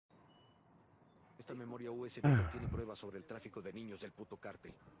Esta memoria USB contiene pruebas sobre el tráfico de niños del puto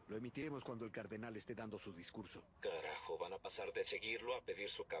cártel. Lo emitiremos cuando el Cardenal esté dando su discurso. Carajo, van a pasar de seguirlo a pedir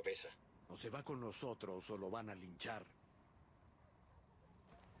su cabeza. O se va con nosotros o lo van a linchar.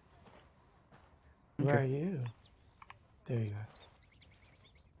 Where are you? There you are.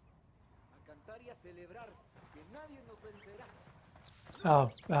 A cantar y a celebrar, que nadie nos vencerá.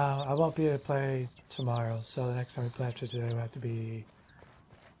 Oh, I won't be able to play tomorrow, so the next time we play after today will have to be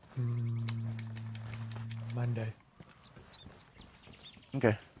Monday.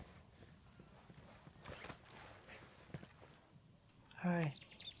 Okay. Hi,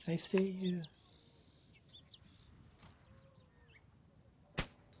 I see you.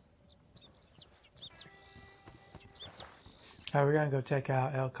 Alright, we're gonna go check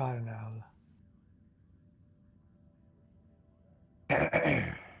out El Cardenal. Well,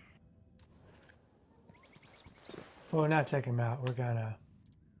 we're not checking him out. We're gonna...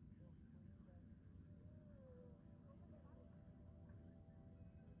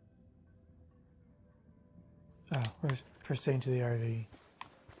 Oh, we're proceeding to the RV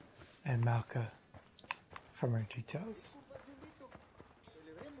and Malka for more details.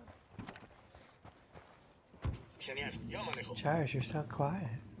 Charles, you're so quiet.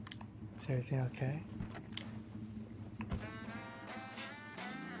 Is everything okay?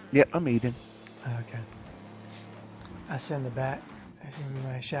 Yep, I'm eating. Okay. I sit in the back. I can be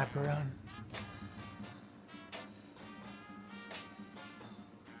my chaperone.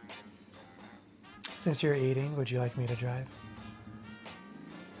 Since you're eating, would you like me to drive?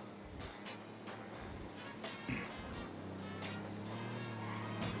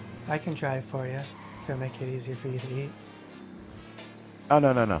 I can drive for you if it'll make it easier for you to eat. Oh,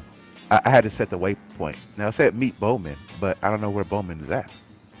 no. I had to set the waypoint. Now, it said meet Bowman, but I don't know where Bowman is at.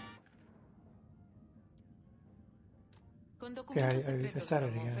 Yeah, I said it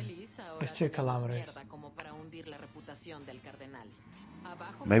again. It's 2 kilometers.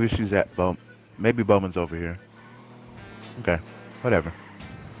 Maybe she's at Bowman. Maybe Bowman's over here. Okay, whatever.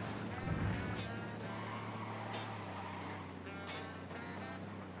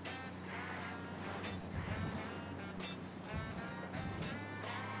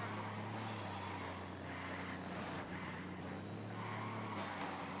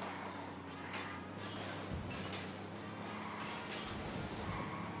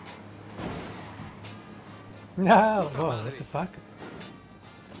 No! Whoa, what the fuck?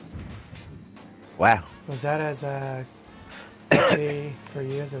 Wow. Was that as glitchy for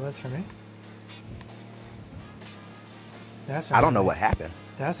you as it was for me? That's I don't know what happened.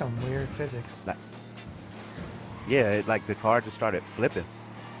 That's some weird physics. Yeah, like the car just started flipping.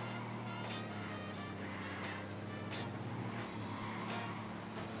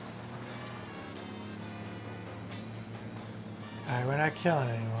 Alright, we're not killing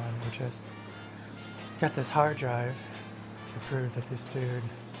anyone. We're just got this hard drive to prove that this dude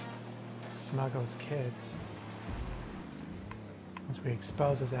smuggles kids. Once we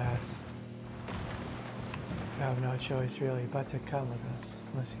expose his ass, we have no choice really but to come with us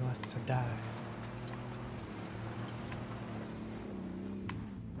unless he wants to die.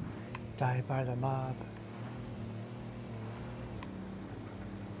 Die by the mob.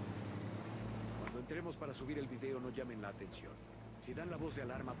 Cuando entremos para subir el video, no llamen la atención. Si dan la voz de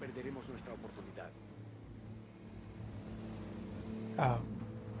alarma, perderemos nuestra oportunidad. Oh.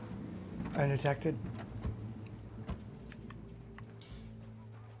 Undetected?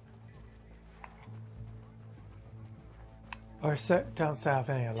 Or don't set off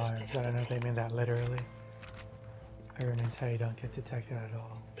any alarms. I don't know if they mean that literally. Or it means how you don't get detected at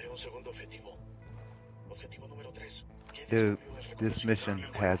all. Dude, this mission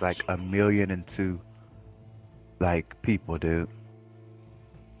has like 1,000,002 like people, dude.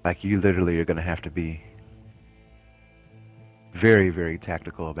 Like you literally are gonna have to be very, very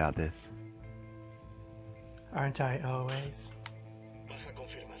tactical about this. Aren't I always?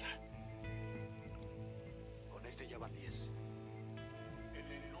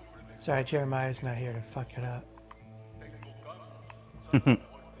 Sorry, Jeremiah's not here to fuck it up.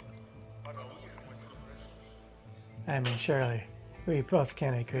 I mean, surely, we both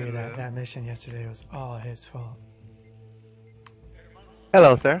can agree that that mission yesterday was all his fault.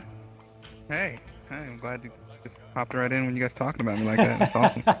 Hello, sir. Hey, I'm glad you just popped right in when you guys talking about me like that. That's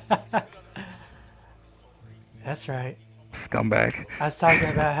awesome. That's right. Scumbag. I was talking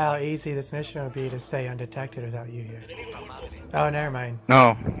about how easy this mission would be to stay undetected without you here. Oh, never mind.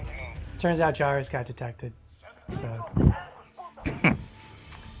 No. Turns out Jarvis got detected, so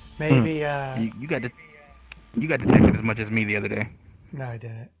maybe. You got detected as much as me the other day. No, I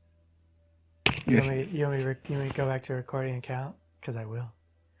didn't. You want me to go back to recording and count? Because I will.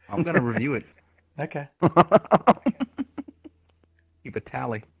 I'm gonna review it. Okay. Keep a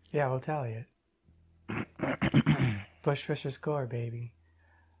tally. Yeah, we'll tally it. Bush Fisher score, baby.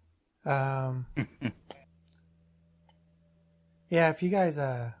 Yeah, if you guys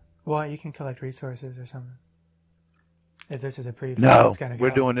want, you can collect resources or something. If this is a preview, No, it's gonna we're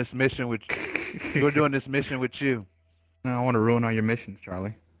go. doing this mission with. We're doing this mission with you. No, I want to ruin all your missions,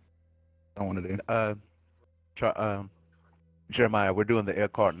 Charlie. Don't want to do. Jeremiah, we're doing the air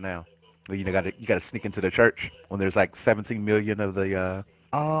card now. You gotta sneak into the church when there's like 17 million of the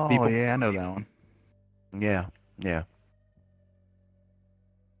Oh, people. yeah, I know that one. Yeah.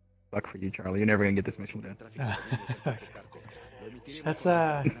 Luck for you, Charlie. You're never gonna get this mission done. That's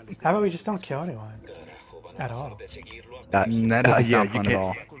how about we just don't kill anyone at all? That doesn't sound fun at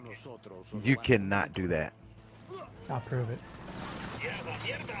all. You cannot do that. I'll prove it.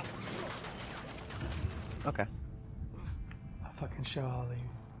 Okay. I'll fucking show all of you.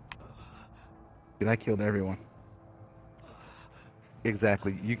 Dude, I killed everyone.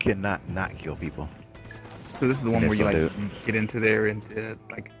 Exactly. You cannot not kill people. So this is the one where you like Dude. get into there into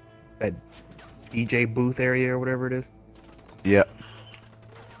like that DJ booth area or whatever it is. Yep.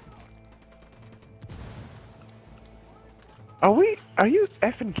 Are you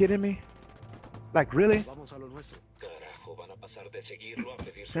effing kidding me? Like, really? Vamos a lo nuestro. Carajo, van a pasar de seguirlo a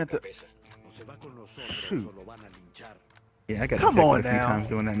pedir su Santa- cabeza. No se va con nosotros, Shoot. solo van a linchar. Yeah, I got Come detected on a few now. times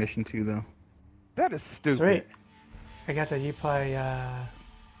doing that mission too, though. That is stupid. Sweet. I got the Uplay.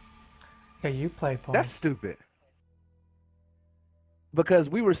 Uplay points. That's stupid. Because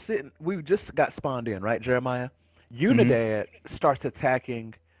we just got spawned in, right, Jeremiah? Unidad starts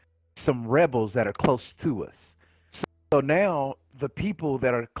attacking some rebels that are close to us. So now the people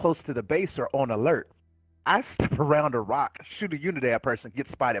that are close to the base are on alert. I step around a rock, shoot a Unidad person, get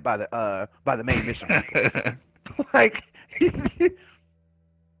spotted by the main mission. like,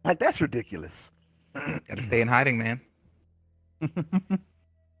 like that's ridiculous. Gotta stay in hiding, man.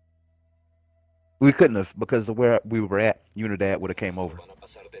 We couldn't have, because of where we were at, Unidad would have came over. Van a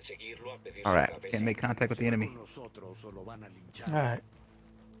pasar de seguirlo a pedir All su right. cabeza. Can't make contact with the enemy. Con nosotros, solo van a linchar. Alright.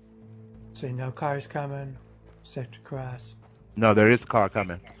 So you know cars coming. Safe to cross. No, there is a car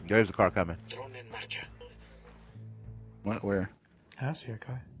coming. There is a car coming. Drone en marcha. What? Where? I don't see a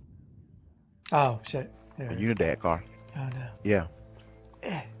car. Oh, shit. There A it is. Unidad car. Oh, no. Yeah.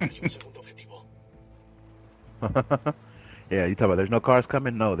 Hay un segundo objetivo. Yeah, you talk about there's no cars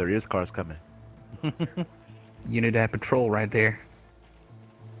coming? No, there is cars coming. Unidad patrol right there.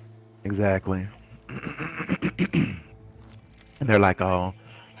 Exactly. And they're like, oh.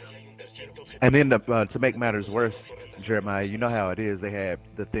 Ahí hay un tercer objetivo. And then to make matters worse, Jeremiah, you know how it is. They have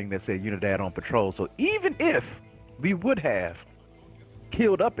the thing that said Unidad on patrol. So even if we would have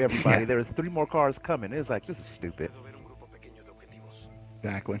killed up everybody, there was 3 more cars coming. It's like, this is stupid. Puedo ver un grupo pequeño de objetivos.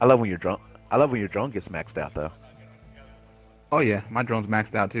 Exactly. I love when you're drunk. I love when your drone gets maxed out, though. Oh yeah, my drone's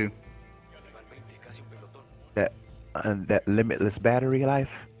maxed out too. Me van 20, casi un pelotón. That limitless battery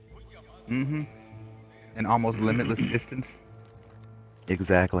life. Mm-hmm. And almost limitless distance.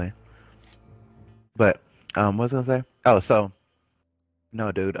 Exactly. But what was I gonna say? Oh, so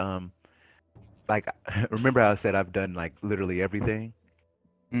no, dude. Like, remember how I said I've done like literally everything?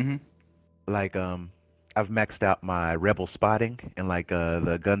 Mm-hmm. Like, I've maxed out my rebel spotting and like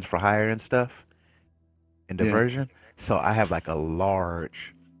the guns for hire and stuff and Yeah. diversion. So I have like a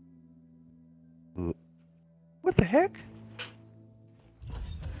large. What the heck?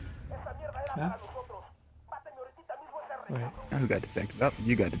 Huh? Wait. Who got detected? Oh,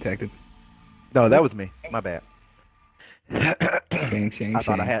 you got detected. No, that was me. My bad. Shame, shame, I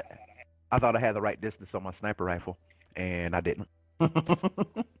thought shame. I thought I had the right distance on my sniper rifle, and I didn't.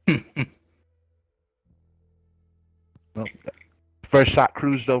 Well, First shot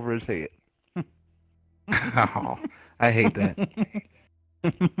cruised over his head. oh, I hate that.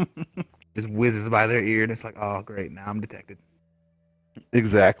 Just whizzes by their ear, and it's like, oh, great, now I'm detected.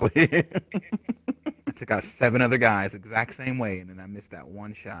 Exactly. I took out 7 other guys exact same way, and then I missed that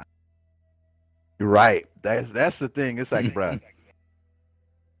one shot. You're right. That's the thing. It's like, bruh.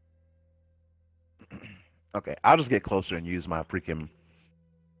 Okay, I'll just get closer and use my freaking.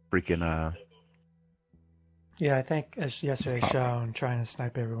 Yeah, I think as yesterday's shown, trying to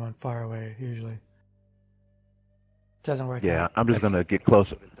snipe everyone far away usually doesn't work Yeah, out. I'm just gonna get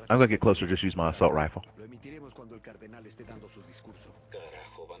closer. I'm gonna get closer. Just use my assault rifle. Lo emitiremos cuando el Cardenal esté dando su discurso.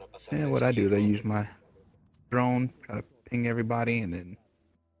 Carajo, van a pasar Yeah, de what I do is I seguirlo. use my drone, try to ping everybody, and then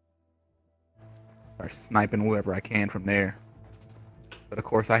start sniping whoever I can from there. But of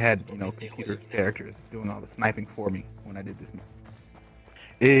course, I had, computer characters doing all the sniping for me when I did this.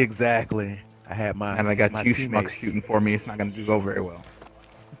 Exactly. I had my. And I got my you schmucks teammates. shooting for me. It's not going to go very well.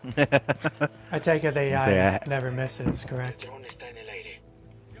 I take it the Say AI I- never misses, correct? Dron está en el aire.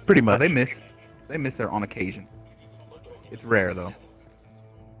 Pretty much. They miss. They miss there on occasion. It's rare though.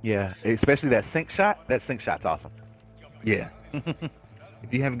 Yeah, especially that sync shot. That sync shot's awesome. Yeah.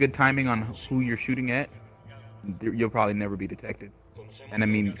 If you have good timing on who you're shooting at, you'll probably never be detected. And I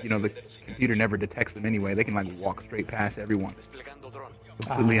mean, you know, the computer never detects them anyway. They can like walk straight past everyone, Desplegando dron.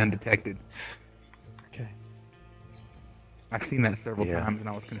 completely undetected. Okay. I've seen that several Yeah. times, and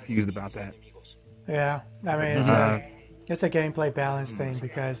I was confused about that. Yeah, I mean, Uh, it's a gameplay balance thing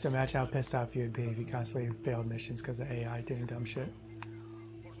because imagine how pissed off you'd be if you constantly failed missions because the AI doing dumb shit.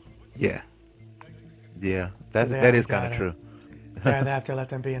 Yeah. Yeah, that they that is gotta- kind of true. They either have to let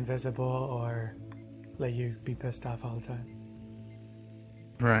them be invisible or let you be pissed off all the time.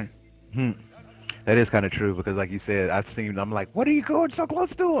 Right. That is kind of true because, like you said, I've seen. I'm like, what are you going so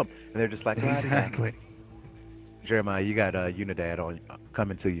close to them? And they're just like, Exactly. Jeremiah, you got Unidad on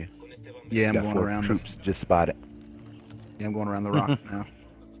coming to you. Yeah, I'm You got going 4 around. troops just spotted. Yeah, I'm going around the rocks now.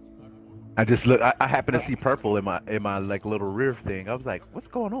 I just look. I happen to see purple in my like little rear thing. I was like, what's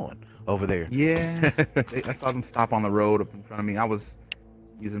going on over there? Yeah. I saw them stop on the road up in front of me. I was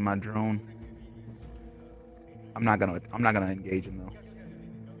using my drone. I'm not gonna engage them though.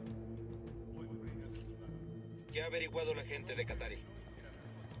 ¿Qué ha averiguado la gente de Qatari?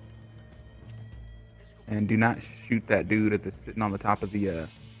 And do not shoot that dude that's sitting on the top of the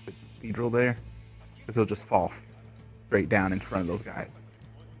cathedral there, because he'll just fall straight down in front of those guys.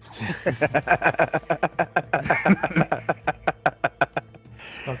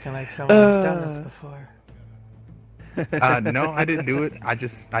 Spoken like someone who's done this before. No, I didn't do it.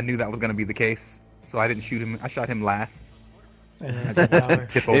 I knew that was gonna be the case, so I didn't shoot him. I shot him last. And I it's an hour.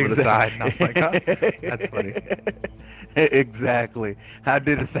 tip over the side, and I was like, oh, that's funny. Exactly. I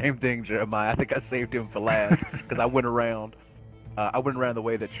did the same thing, Jeremiah. I think I saved him for last because I went around. I went around the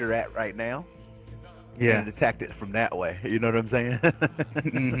way that you're at right now. Yeah. And attacked it from that way. You know what I'm saying?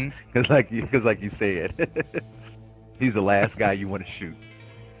 hmm Because like you said, he's the last guy you want to shoot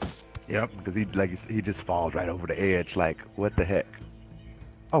Yep. because he just falls right over the edge. Like, what the heck?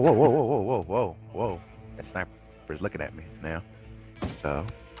 Oh, whoa, whoa, whoa, whoa, whoa, whoa, whoa! That sniper's looking at me now. So,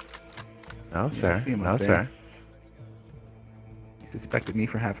 no, I sir, see him no, up there. sir. He suspected me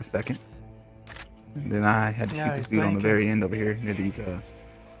for half a second, and then I had to Yeah, shoot this he's dude on the blinking. very end over here near these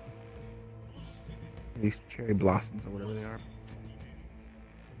cherry blossoms or whatever they are.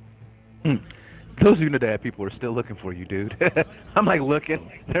 Those Unidad people are still looking for you, dude. I'm like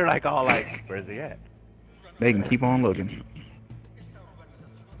looking. They're like all like, where's he at? They can keep on looking.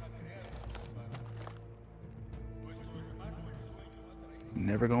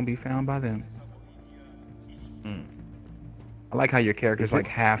 Never gonna be found by them. I like how your character's Is it- like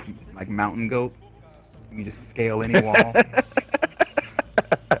half like mountain goat. You just scale any wall.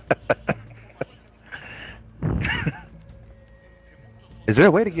 Is there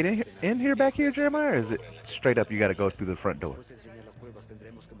a way to get in here back here, Jeremiah, or is it straight up you got to go through the front door? Después de enseñar las pruebas,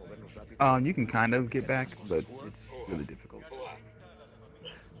 tendremos que movernos rápido. You can kind of get back, but it's really difficult.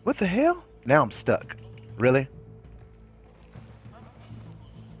 What the hell? Now I'm stuck. Really?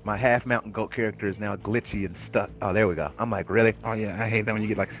 My half mountain goat character is now glitchy and stuck. Oh, there we go. I'm like, really? Oh yeah, I hate that when you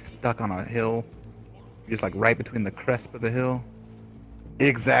get like stuck on a hill. You're just like right between the crest of the hill.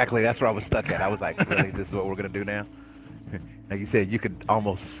 Exactly. That's where I was stuck at. I was like, really? This is what we're going to do now? Like you said, you could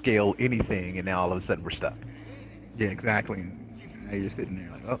almost scale anything, and now all of a sudden we're stuck. Yeah, exactly. And now you're sitting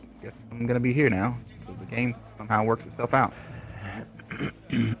there like, oh, guess I'm gonna be here now. So the game somehow works itself out.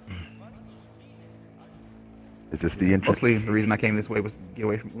 Is this the entrance? Mostly the reason I came this way was to get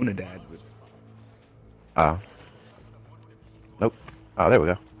away from Unidad. But Oh. Nope. Oh, there we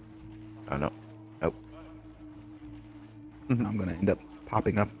go. Oh, no. Nope. I'm gonna end up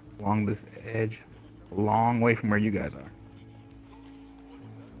popping up along this edge, a long way from where you guys are.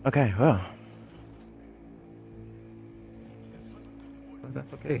 Okay, well. But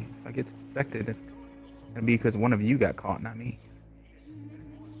that's okay. If I get suspected, it's gonna be because one of you got caught, not me.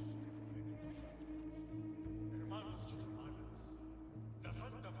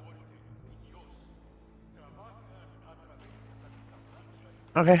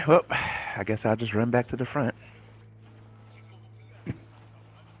 Okay, well, I guess I'll just run back to the front.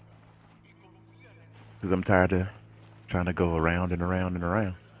 Because I'm tired of trying to go around and around and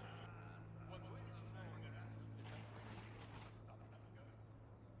around.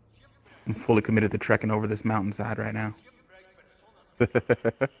 I'm fully committed to trekking over this mountainside right now. Feel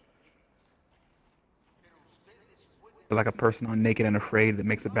like a person on Naked and Afraid that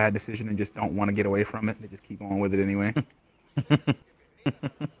makes a bad decision and just don't want to get away from it. They just keep on with it anyway.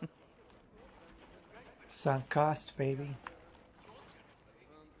 Sunk cost, baby.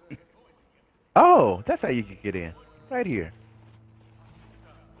 Oh, that's how you can get in. Right here.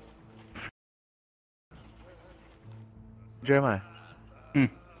 Jeremiah. Hmm.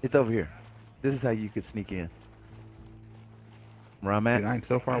 It's over here. This is how you could sneak in. Where I'm Dude, at. I ain't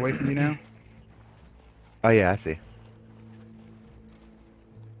so far away from you now. Oh yeah, I see.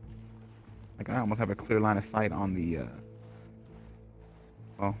 Like I almost have a clear line of sight on the.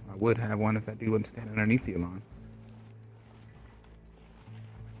 Well, I would have one if that dude wasn't standing underneath the alarm.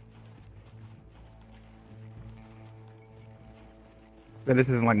 But this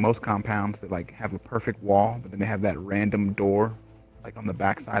isn't like most compounds that like have a perfect wall, but then they have that random door, like on the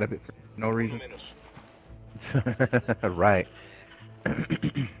back side of it for no reason. Right.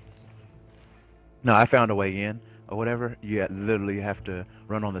 No, I found a way in or whatever. You literally have to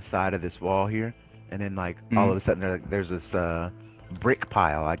run on the side of this wall here, and then like all of a sudden there's this brick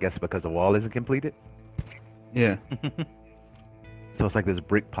pile, I guess, because the wall isn't completed. Yeah. So it's like this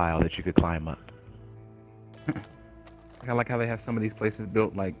brick pile that you could climb up. I like how they have some of these places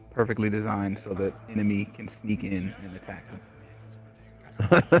built like perfectly designed so that enemy can sneak in and attack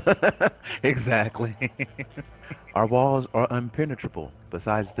them. Exactly. Our walls are impenetrable,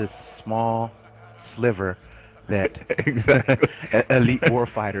 besides this small sliver that Exactly. elite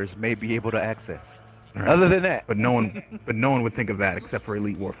warfighters may be able to access. Right. Other than that, But no one would think of that except for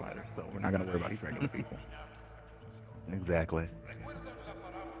elite warfighters. So we're not gonna worry about these regular people. exactly.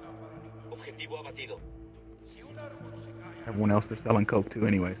 Objetivo abatido. Everyone else they're selling coke to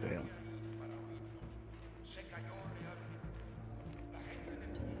anyway. So yeah.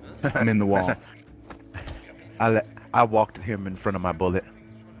 I'm in the wall. I walked him in front of my bullet.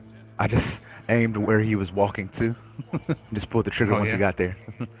 I just aimed where he was walking to. Just pulled the trigger Oh, once yeah? he got there.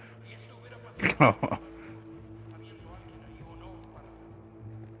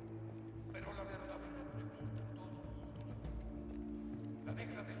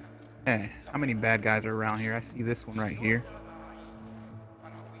 Hey, how many bad guys are around here? I see this one right here.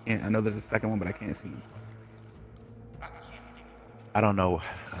 I know there's a second one, but I can't see him. I don't know.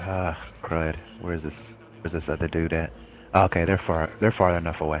 Crud. Where's this other dude at? Okay, they're far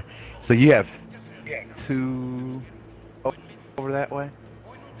enough away. So you have two over that way?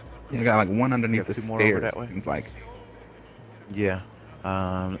 Yeah, I got like one underneath the two more over stairs. that way? Seems like Yeah.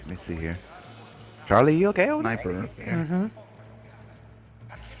 Let me see here. Charlie, you okay over there? sniper up there.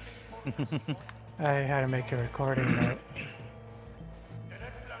 I had to make a recording that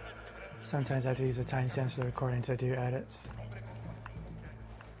sometimes I have to use the timestamps for the recording to do edits.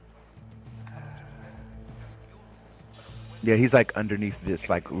 Yeah, he's like underneath this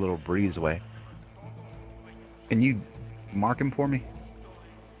like little breezeway. Can you mark him for me?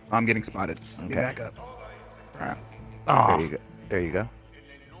 I'm getting spotted. Get Okay. back up. All right. There Oh, you go. There you go.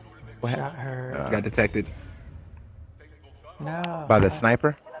 What Shot her. got detected. No. By the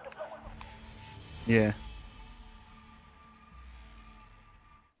sniper? Yeah.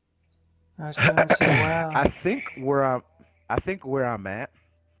 I was doing so well. I think where I'm at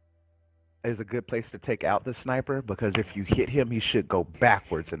is a good place to take out the sniper, because if you hit him, he should go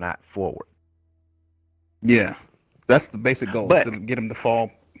backwards and not forward. Yeah. That's the basic goal, But- is to get him to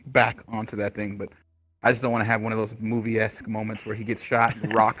fall back onto that thing. But I just don't want to have one of those movie-esque moments where he gets shot,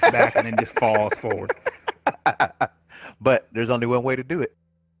 rocks back, and then just falls forward. But there's only one way to do it.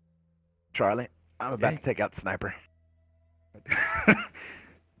 Charlie, I'm about Okay. to take out the sniper.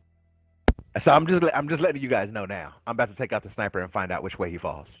 So I'm just letting you guys know now. I'm about to take out the sniper and find out which way he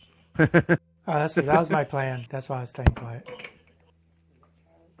falls. Oh, that was my plan. That's why I was staying quiet.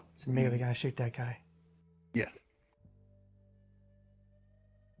 It's immediately gonna shoot that guy. Yes.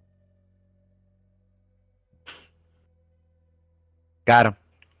 Got him.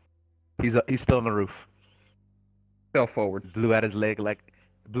 He's still on the roof. Fell forward. Blew out his leg like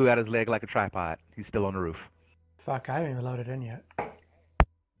a tripod. He's still on the roof. Fuck, I haven't even loaded in yet.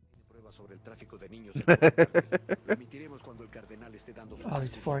 Pruebas sobre el tráfico de niños del puto cártel. Lo emitiremos cuando el cardenal esté dando su All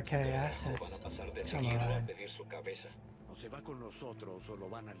these discurso. 4K Van a assets. pasar de Come seguirlo a on. pedir su cabeza. O se va con nosotros o lo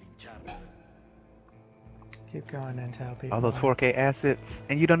van a linchar. Keep going and tell people. All those 4K assets,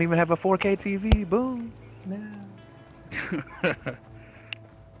 and you don't even have a 4K TV. Boom. No.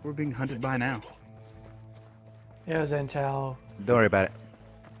 We're being hunted by now. It was Intel Don't worry about it.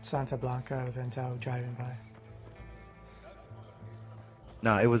 Santa Blanca with Intel driving by.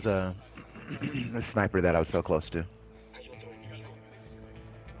 No, it was a sniper that I was so close to. Hay otro enemigo.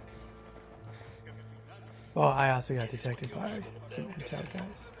 Well, I also got detected by some Intel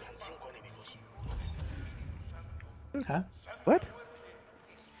guys. Van 5 enemigos. Huh? What?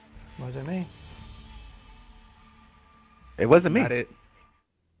 Wasn't me. It wasn't me. Not it.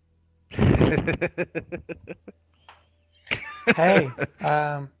 Hey,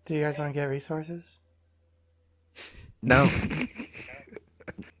 do you guys want to get resources? No.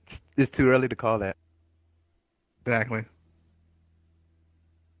 It's too early to call that. Exactly.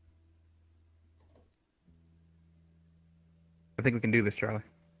 I think we can do this, Charlie.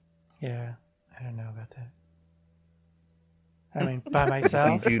 Yeah, I don't know about that. I mean, by I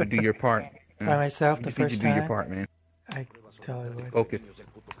myself, need you to do your part. by myself I the just need you first to do your time, part, man. I totally would. Focus.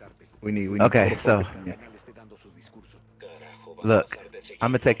 We need Okay, total so- focus from you. Carajo, va a Look, pasar de ese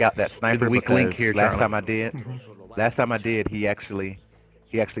I'm gonna take out that sniper weak because link here, last Charlie. time I did, he actually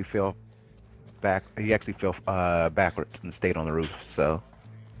fell back. He actually fell backwards and stayed on the roof. So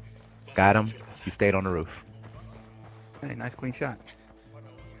got him. He stayed on the roof. Hey, nice clean shot.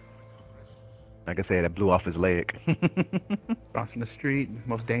 Like I said, that blew off his leg. Crossing the street,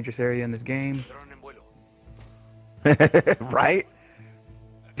 most dangerous area in this game. Right?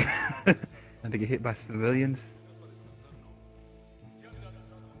 Not to get hit by civilians.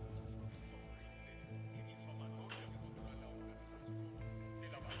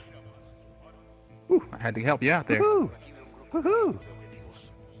 Whew, I had to help you out there. Woohoo! Woohoo!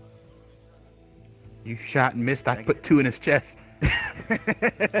 You shot and missed. I put 2 in his chest.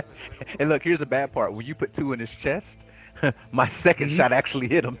 And look, here's the bad part. When you put 2 in his chest, my second shot actually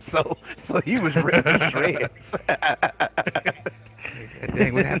hit him. So he was ripped to shreds.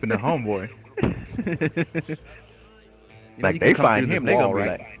 Dang, what happened to homeboy? Like, they find him, they're gonna be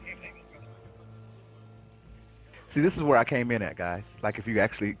like... See, this is where I came in at, guys. Like, if you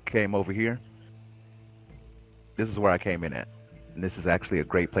actually came over here, this is where I came in at. And this is actually a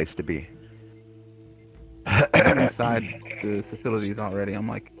great place to be. I'm inside the facilities already. I'm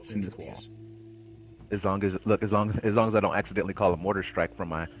like in this wall. As long as I don't accidentally call a mortar strike from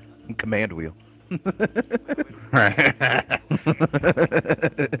my command wheel. Right.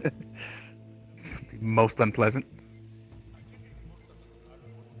 Most unpleasant.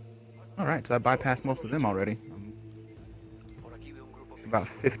 All right, so I bypassed most of them already. I'm about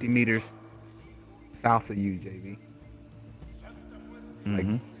 50 meters south of you, JV. Like,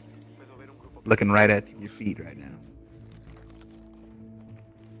 looking right at your feet right now.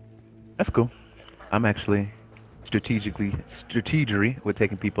 That's cool. I'm actually strategery with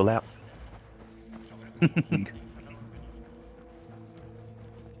taking people out. Neat.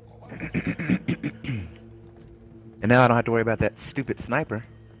 And now I don't have to worry about that stupid sniper.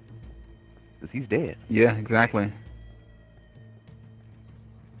 Because he's dead. Yeah, exactly.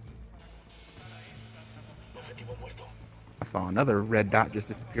 Objetivo muerto. I saw another red dot just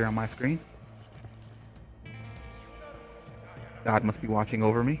disappear on my screen. God must be watching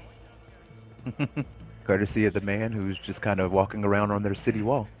over me. Courtesy of the man who's just kind of walking around on their city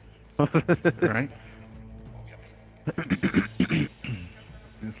wall. Right?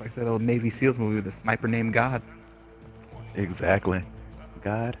 It's like that old Navy SEALs movie with the sniper named God. Exactly.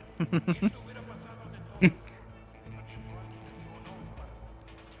 God.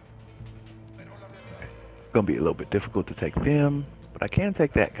 Gonna be a little bit difficult to take them, but I can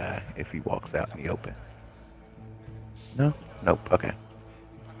take that guy if he walks out in the open. No? Nope. Okay.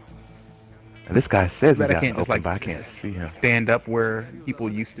 Now, this guy says he's But I out in can't the just open, like but I can't see him. stand up where people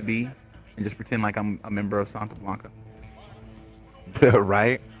used to be and just pretend like I'm a member of Santa Blanca.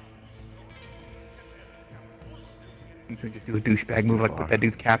 Right? You can just do a douchebag move like put that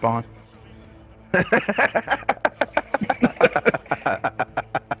dude's cap on.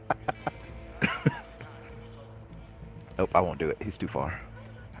 Nope, I won't do it. He's too far.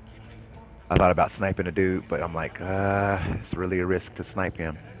 I thought about sniping a dude, but I'm like, it's really a risk to snipe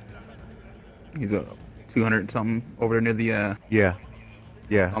him. He's a 200 something over there near the Yeah,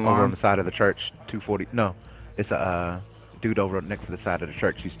 over Alarm. on the side of the church, 240. No, it's a dude over next to the side of the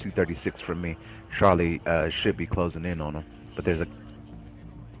church. He's 236 from me. Charlie should be closing in on him, but there's a.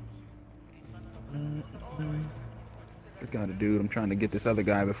 got a dude. I'm trying to get this other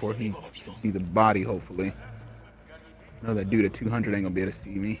guy before he can see the body, hopefully. I know that dude at 200 ain't gonna be able to see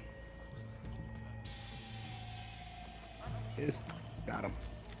me. Yes, got him.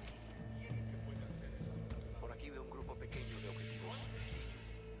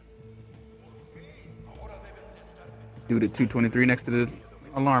 Dude at 223 next to the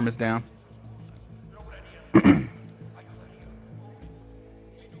alarm is down.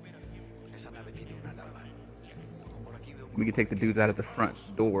 We could take the dudes out at the front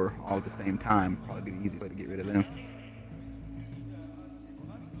door all at the same time. Probably be the easiest way to get rid of them.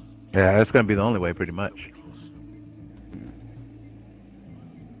 Yeah, that's gonna be the only way, pretty much.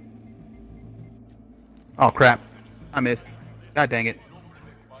 Oh crap! I missed. God dang it!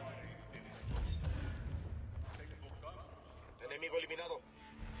 Enemigo eliminado.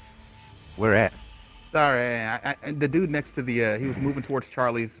 Where at? Sorry, the dude next to the he was moving towards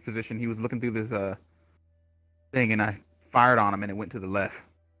Charlie's position. He was looking through this thing, and I fired on him, and it went to the left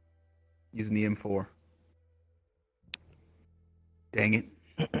using the M4. Dang it!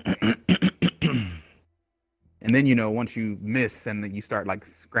 And then once you miss, and then you start like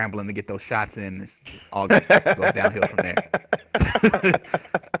scrambling to get those shots in, it's all goes downhill from there.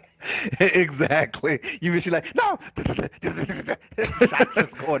 Exactly. You're like, no, shots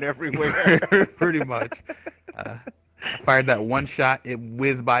just going everywhere. Pretty much. I fired that one shot, it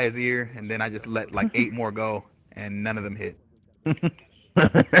whizzed by his ear, and then I just let like 8 more go, and none of them hit.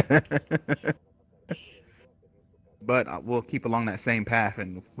 But we'll keep along that same path,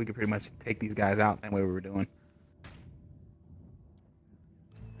 and we can pretty much take these guys out that way we were doing.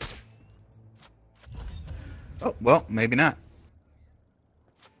 Oh, well, maybe not.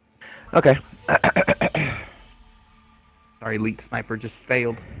 Okay. Our elite sniper just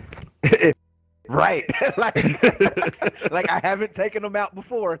failed. Right. like I haven't taken them out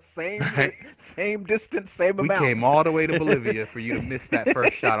before. Same distance, same amount. We came all the way to Bolivia for you to miss that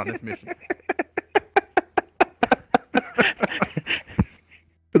first shot on this mission.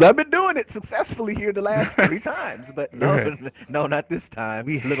 Because I've been doing it successfully here the last 3 times, but no, not this time.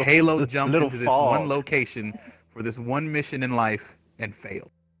 We Halo jumped into this one location for this one mission in life and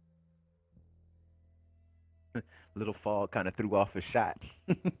failed. Little fall kind of threw off his shot.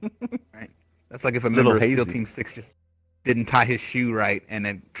 Right. That's like if a member of SEAL Team 6 just didn't tie his shoe right and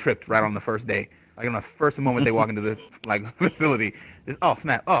then tripped right on the first day. Like on the first moment they walk into the facility, just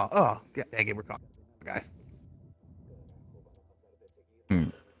snap, dang it, we're caught, guys.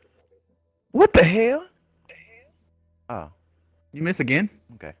 What the hell? Oh, you miss again?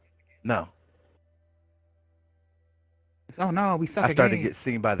 Okay. No. Oh no, we suck. I started to get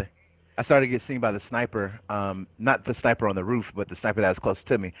seen by the sniper, not the sniper on the roof, but the sniper that was close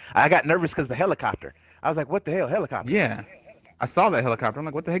to me. I got nervous because the helicopter. I was like, what the hell, helicopter? Yeah, I saw that helicopter. I'm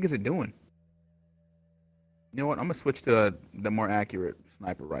like, what the heck is it doing? You know what? I'm going to switch to the more accurate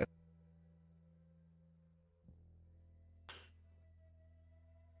sniper rifle.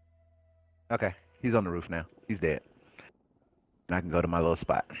 Okay, he's on the roof now. He's dead. And I can go to my little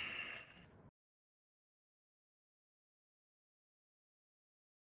spot.